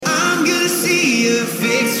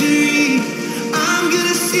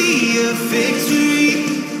sea of victory.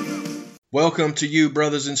 Welcome to you,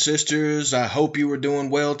 brothers and sisters. I hope you are doing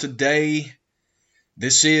well today.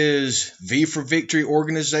 This is V for Victory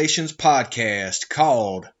Organization's podcast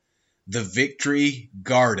called The Victory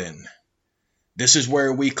Garden. This is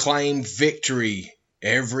where we claim victory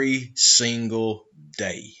every single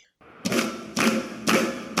day.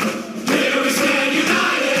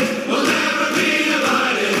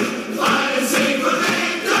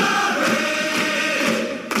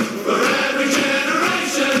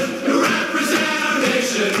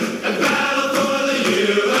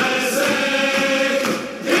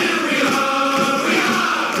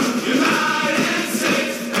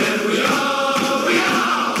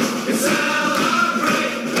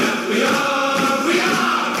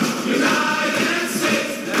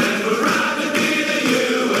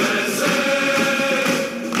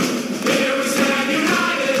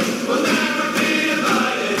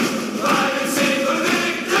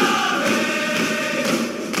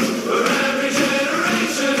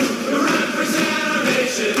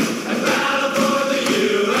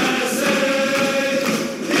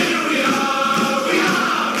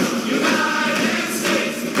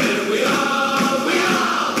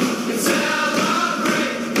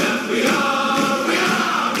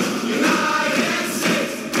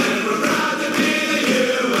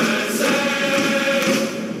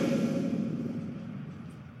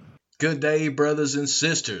 Good day, brothers and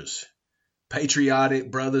sisters, patriotic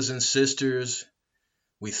brothers and sisters.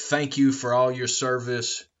 We thank you for all your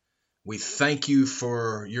service. We thank you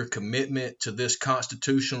for your commitment to this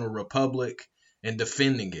constitutional republic and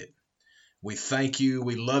defending it. We thank you.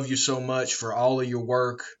 We love you so much for all of your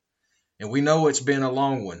work. And we know it's been a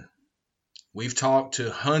long one. We've talked to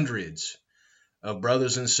hundreds of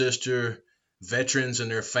brothers and sisters, veterans and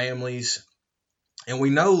their families. And we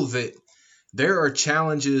know that there are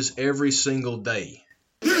challenges every single day.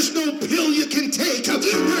 There's no pill you can take.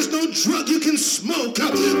 There's no drug you can smoke.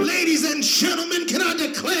 Ladies and gentlemen, can I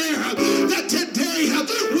declare that today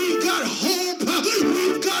we've got hope,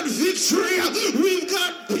 we've got victory, we've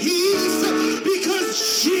got peace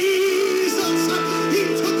because Jesus, He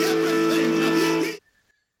took everything.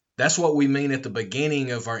 That's what we mean at the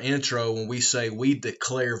beginning of our intro when we say we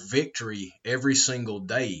declare victory every single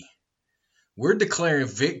day. We're declaring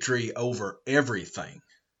victory over everything,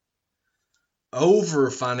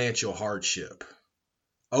 over financial hardship,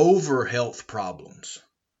 over health problems,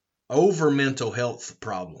 over mental health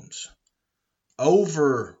problems,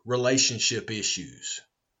 over relationship issues,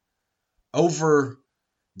 over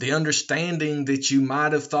the understanding that you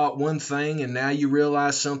might have thought one thing and now you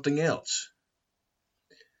realize something else.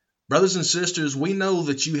 Brothers and sisters, we know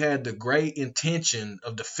that you had the great intention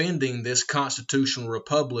of defending this constitutional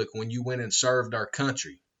republic when you went and served our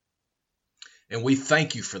country. And we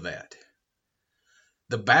thank you for that.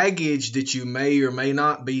 The baggage that you may or may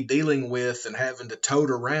not be dealing with and having to tote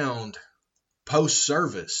around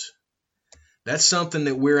post-service, that's something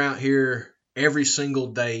that we're out here every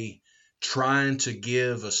single day trying to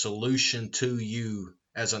give a solution to you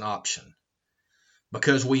as an option.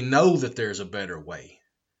 Because we know that there's a better way.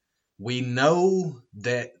 We know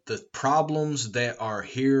that the problems that are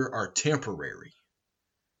here are temporary.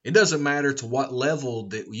 It doesn't matter to what level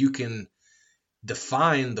that you can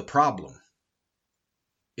define the problem.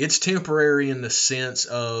 It's temporary in the sense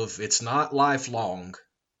of it's not lifelong,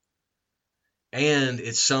 and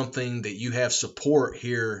it's something that you have support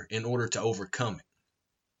here in order to overcome it.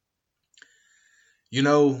 You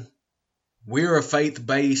know, we're a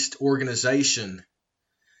faith-based organization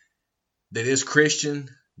that is Christian,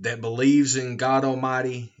 that believes in God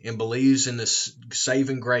Almighty and believes in the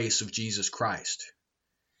saving grace of Jesus Christ.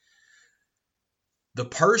 The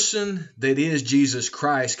person that is Jesus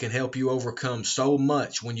Christ can help you overcome so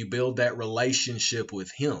much when you build that relationship with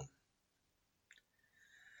Him.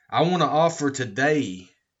 I want to offer today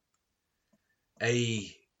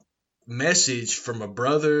a message from a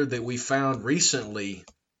brother that we found recently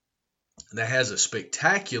that has a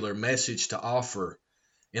spectacular message to offer.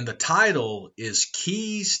 And the title is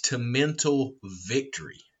Keys to Mental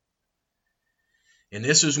Victory. And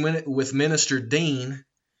this is with Minister Dean.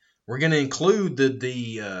 We're going to include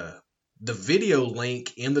the video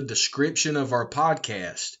link in the description of our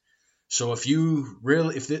podcast. So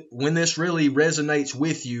when this really resonates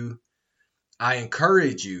with you, I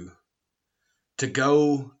encourage you to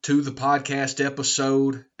go to the podcast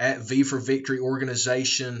episode at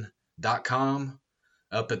v4victoryorganization.com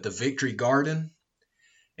up at the Victory Garden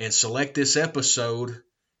and select this episode.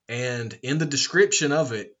 And in the description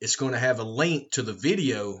of it, it's going to have a link to the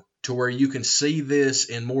video to where you can see this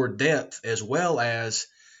in more depth, as well as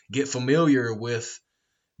get familiar with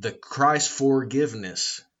the Christ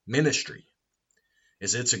Forgiveness Ministry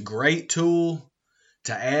is it's a great tool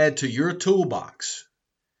to add to your toolbox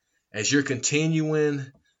as you're continuing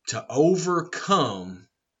to overcome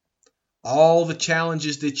all the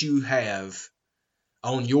challenges that you have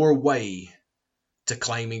on your way to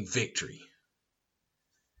claiming victory.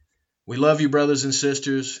 We love you, brothers and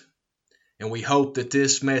sisters, and we hope that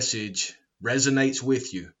this message resonates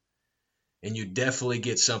with you and you definitely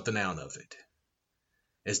get something out of it.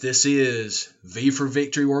 As this is V for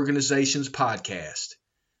Victory Organization's podcast,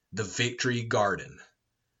 The Victory Garden,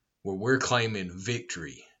 where we're claiming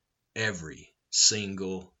victory every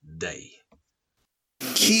single day.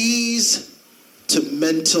 Keys to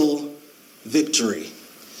mental victory.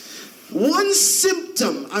 One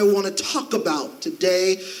symptom I want to talk about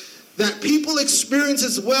today that people experience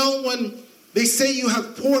as well when they say you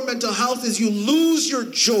have poor mental health is you lose your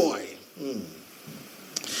joy.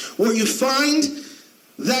 Where you find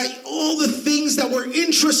that all the things that were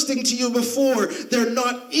interesting to you before, they're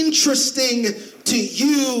not interesting to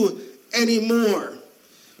you anymore.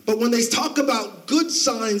 But when they talk about good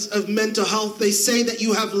signs of mental health, they say that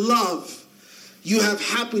you have love, you have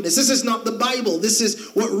happiness. This is not the Bible. This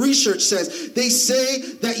is what research says. They say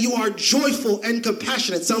that you are joyful and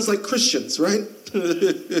compassionate. Sounds like Christians, right?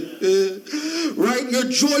 Right?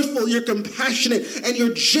 You're joyful, you're compassionate, and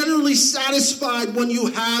you're generally satisfied when you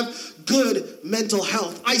have good mental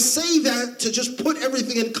health. I say that to just put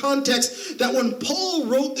everything in context, that when Paul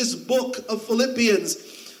wrote this book of Philippians,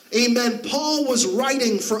 amen, Paul was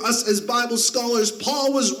writing, for us as Bible scholars,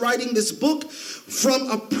 Paul was writing this book from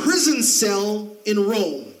a prison cell in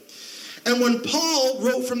Rome. And when Paul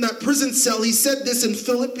wrote from that prison cell, he said this in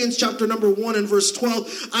Philippians chapter number 1 and verse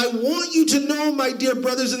 12. I want you to know, my dear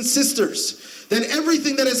brothers and sisters, that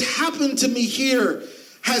everything that has happened to me here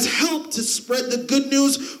has helped to spread the good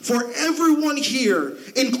news for everyone here,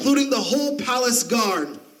 including the whole palace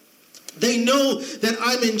guard. They know that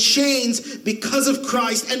I'm in chains because of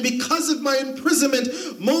Christ, and because of my imprisonment,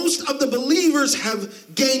 most of the believers have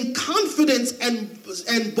gained confidence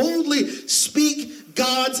and boldly speak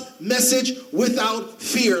God's message without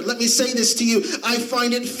fear. Let me say this to you. I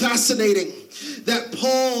find it fascinating that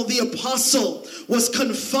Paul the apostle was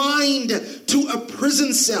confined to a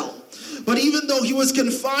prison cell. But even though he was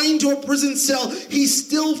confined to a prison cell, he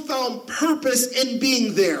still found purpose in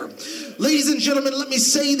being there. Ladies and gentlemen, let me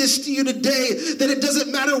say this to you today, that it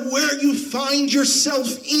doesn't matter where you find yourself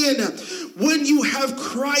in. When you have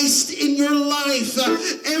Christ in your life,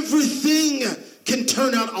 everything can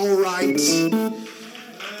turn out all right.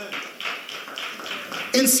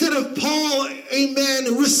 Instead of Paul,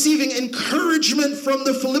 amen, receiving encouragement from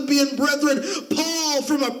the Philippian brethren, Paul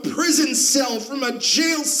from a prison cell, from a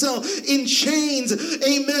jail cell in chains,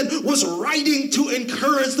 amen, was writing to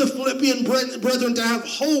encourage the Philippian brethren to have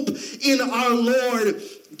hope in our Lord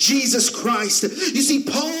Jesus Christ. You see,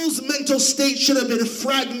 Paul's mental state should have been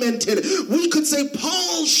fragmented. We could say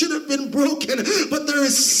Paul should have been broken, but there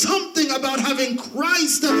is something about having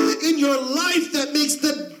Christ in your life that makes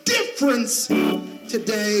the difference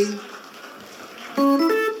today.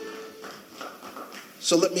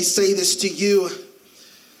 So let me say this to you,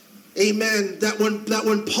 amen, that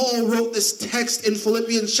when Paul wrote this text in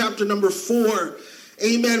Philippians chapter number 4,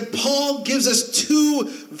 amen, Paul gives us two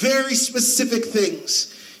very specific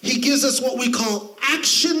things. He gives us what we call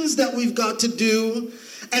actions that we've got to do,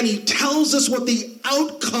 and he tells us what the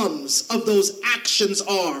outcomes of those actions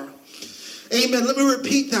are. Amen. Let me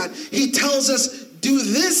repeat that. He tells us, do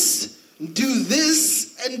this, and do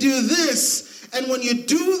this. And when you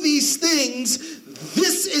do these things,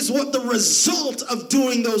 this is what the result of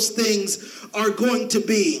doing those things are going to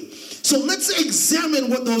be. So let's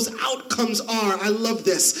examine what those outcomes are. I love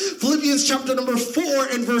this. Philippians chapter number 4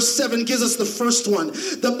 and verse 7 gives us the first one.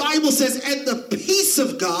 The Bible says, and the peace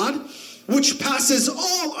of God, which passes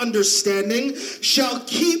all understanding, shall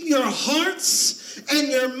keep your hearts and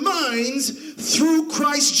your minds through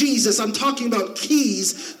Christ Jesus. I'm talking about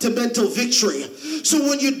keys to mental victory. So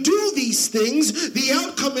when you do these things, the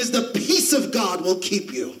outcome is the peace of God will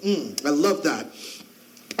keep you. I love that.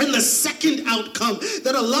 And the second outcome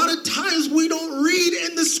that a lot of times we don't read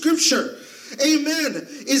in the scripture, amen,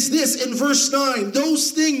 is this in verse 9.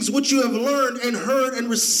 Those things which you have learned and heard and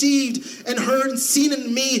received and heard and seen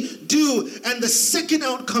in me do. And the second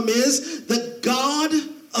outcome is the God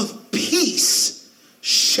of peace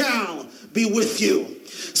shall be with you.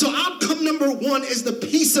 So outcome number 1 is the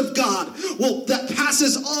peace of God that passes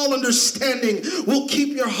passes all understanding will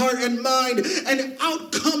keep your heart and mind. And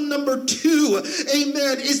outcome number 2,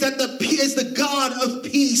 amen, is that the God of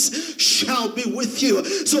peace shall be with you.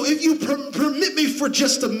 So if you permit me for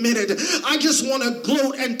just a minute, I just want to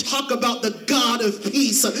gloat and talk about the God of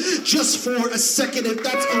peace just for a second, if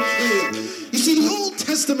that's okay. You see, the Old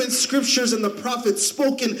Testament scriptures and the prophets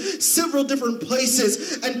spoke in several different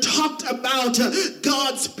places and talked about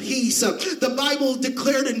God's peace. The Bible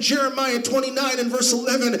declared in Jeremiah 29 and verse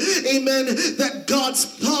 11, amen, that God's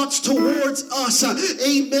thoughts towards us,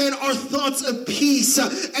 amen, are thoughts of peace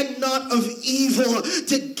and not of evil,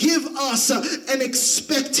 to give us an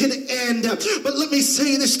expected end. But let me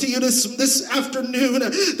say this to you this afternoon,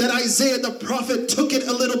 that Isaiah the prophet took it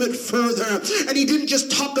a little bit further, and he didn't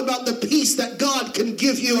just talk about the peace that God can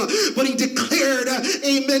give you, but he declared,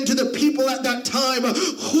 amen, to the people at that time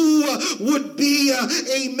who would be,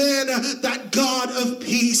 amen, that God of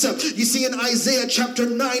peace. You see, in Isaiah chapter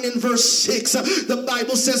 9 and verse 6, the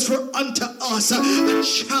Bible says, for unto us a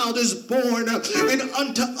child is born, and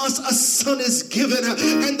unto us a son is given,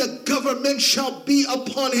 and the government shall be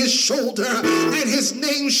upon his shoulder, and his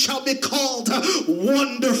name shall be called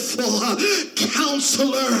Wonderful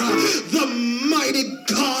Counselor, the Mighty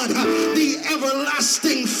God, the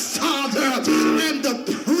Everlasting Father, and the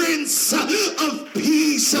Prince of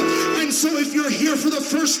Peace. And so if you're here for the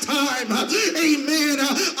first time, amen,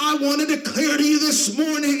 I want to declare to you this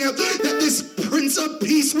morning that this Prince of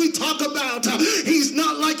Peace we talk about, he's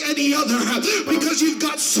not like any other, because you've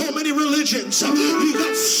got so many religions, you've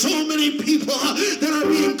got so many people that are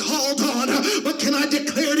being called on. But can I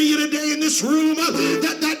declare to you today in this room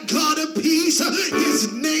that God of peace,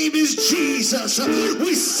 his name is Jesus.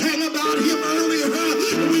 We sang about him earlier.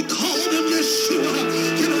 We called him Yeshua.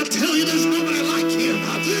 Can I tell you, there's nobody like him.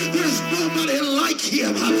 There's nobody like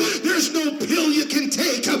him. There's no pill you can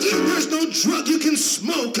take. There's no drug you can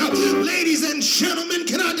smoke. Ladies and gentlemen,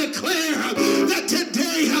 can I declare that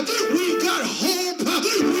today we've got hope,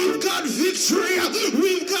 we've got victory,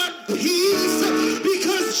 we've got peace,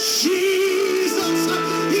 because Jesus,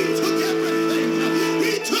 he took everything.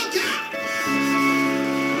 He took it.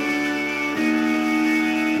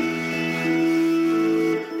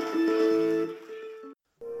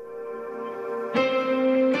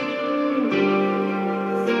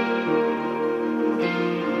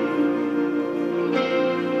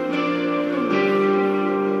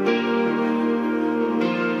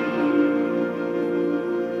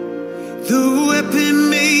 The weapon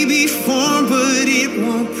may be formed, but it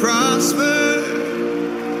won't prosper.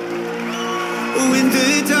 When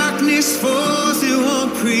the darkness falls, it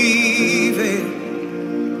won't prevail.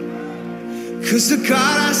 'Cause the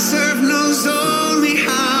God I serve knows only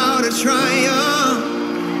how to triumph.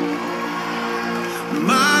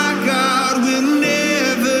 My God will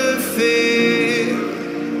never fail.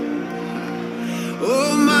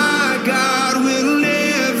 Oh, my God will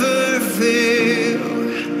never fail.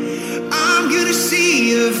 I'm gonna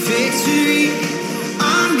see a victory.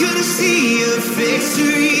 I'm gonna see a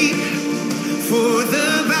victory. For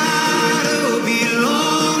the battle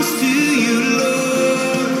belongs to you,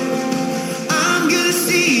 Lord. I'm gonna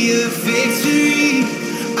see a victory.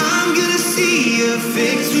 I'm gonna see a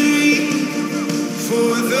victory.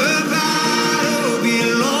 For the battle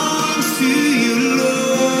belongs to you, Lord.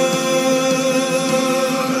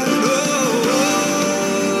 Oh, oh,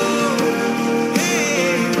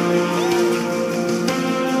 hey.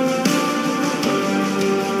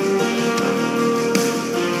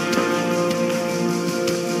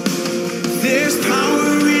 There's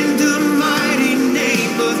power in the mighty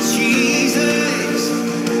name of Jesus.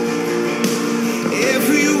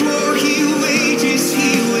 Every war he wages,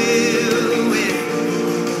 he will win.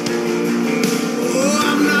 Oh,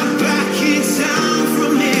 I'm not backing down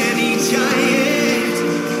from any giant.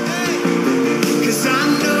 'Cause I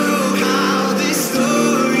know how this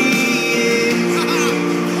story ends.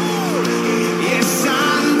 Yes,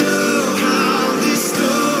 I know how this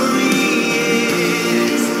story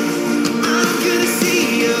ends. I'm gonna see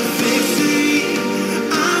a victory.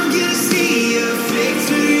 I'm gonna see a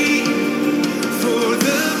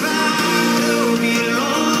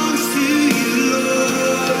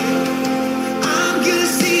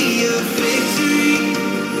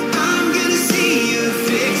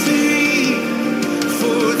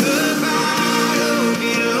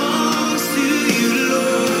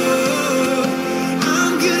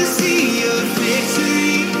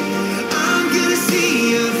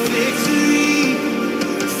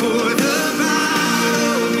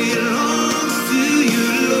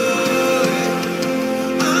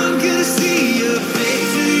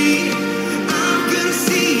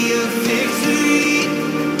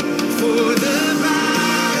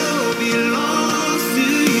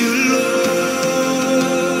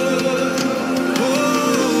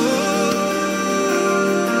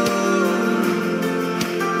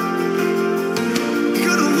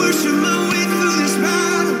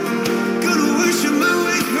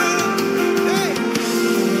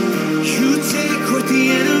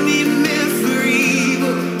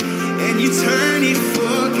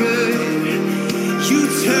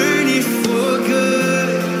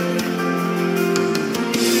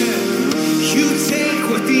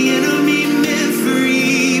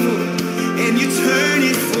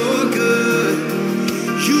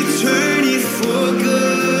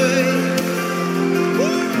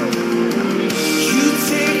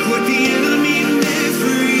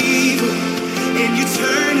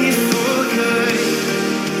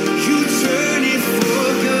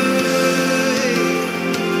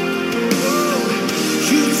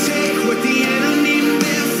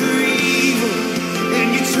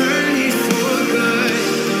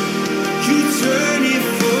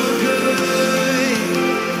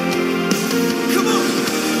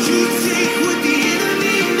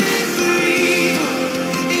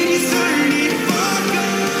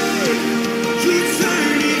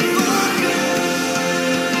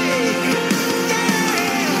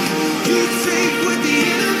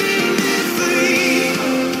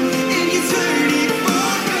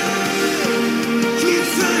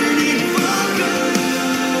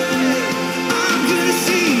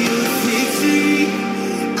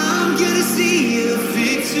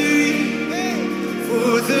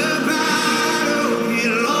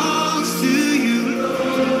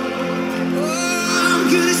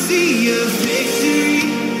a victory.